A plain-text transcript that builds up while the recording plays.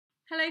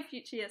Hello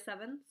future Year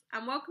 7s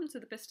and welcome to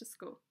the Bicester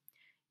School.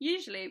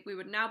 Usually we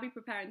would now be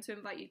preparing to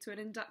invite you to an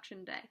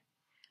induction day,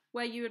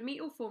 where you would meet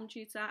your form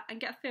tutor and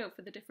get a feel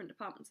for the different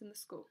departments in the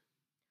school.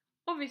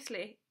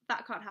 Obviously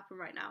that can't happen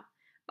right now,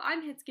 but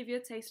I'm here to give you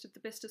a taste of the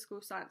Bicester School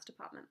Science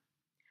Department.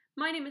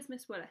 My name is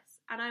Miss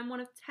Willis and I am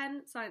one of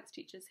 10 science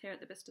teachers here at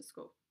the Bicester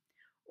School.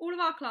 All of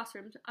our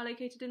classrooms are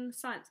located in the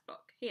science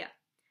block here.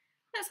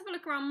 Let's have a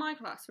look around my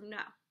classroom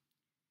now.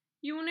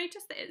 You will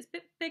notice that it's a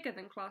bit bigger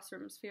than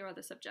classrooms for your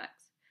other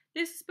subjects.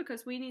 This is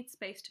because we need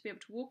space to be able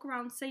to walk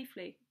around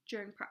safely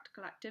during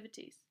practical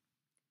activities.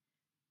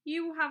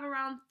 You will have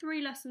around 3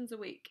 lessons a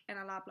week in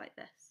a lab like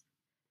this.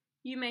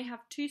 You may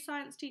have 2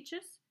 science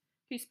teachers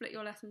who split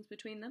your lessons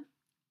between them,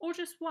 or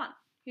just one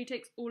who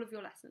takes all of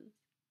your lessons.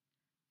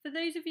 For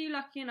those of you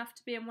lucky enough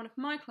to be in one of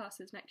my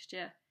classes next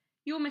year,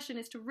 your mission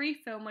is to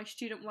refill my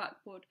student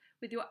workboard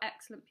with your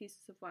excellent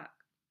pieces of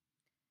work.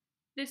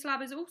 This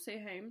lab is also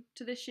home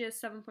to this year's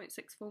 7.6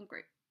 form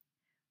group.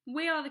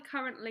 We are the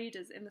current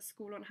leaders in the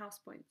school on house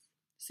points,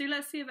 so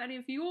let's see if any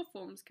of your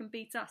forms can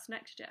beat us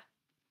next year.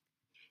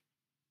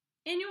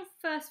 In your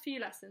first few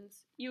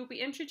lessons, you will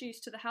be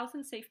introduced to the health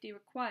and safety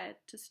required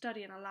to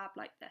study in a lab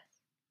like this.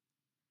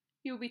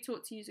 You will be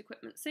taught to use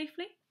equipment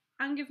safely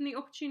and given the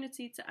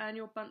opportunity to earn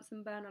your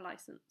Bunsen burner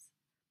licence.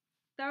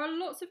 There are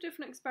lots of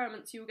different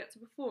experiments you will get to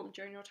perform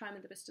during your time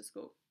in the Bicester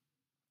School,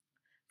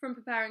 from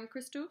preparing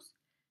crystals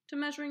to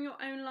measuring your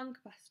own lung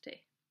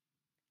capacity.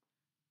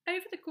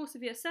 Over the course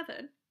of Year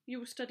 7, you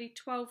will study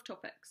 12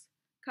 topics,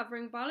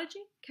 covering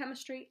biology,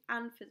 chemistry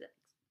and physics.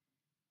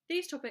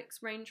 These topics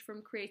range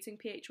from creating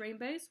pH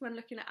rainbows when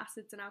looking at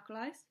acids and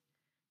alkalis,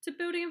 to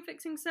building and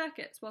fixing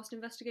circuits whilst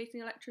investigating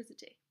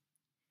electricity.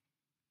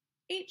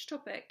 Each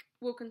topic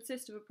will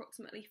consist of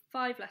approximately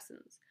 5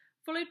 lessons,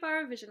 followed by a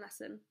revision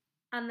lesson,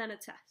 and then a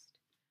test.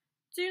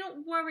 Do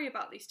not worry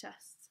about these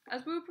tests,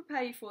 as we will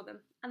prepare you for them,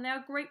 and they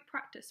are great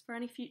practice for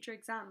any future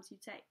exams you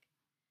take.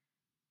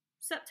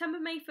 September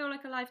may feel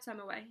like a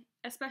lifetime away,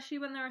 especially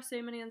when there are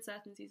so many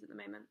uncertainties at the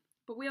moment,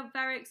 but we are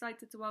very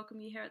excited to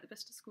welcome you here at the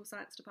Bicester School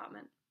Science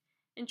Department.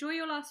 Enjoy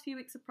your last few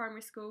weeks of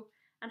primary school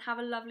and have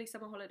a lovely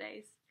summer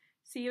holidays.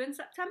 See you in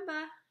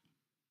September!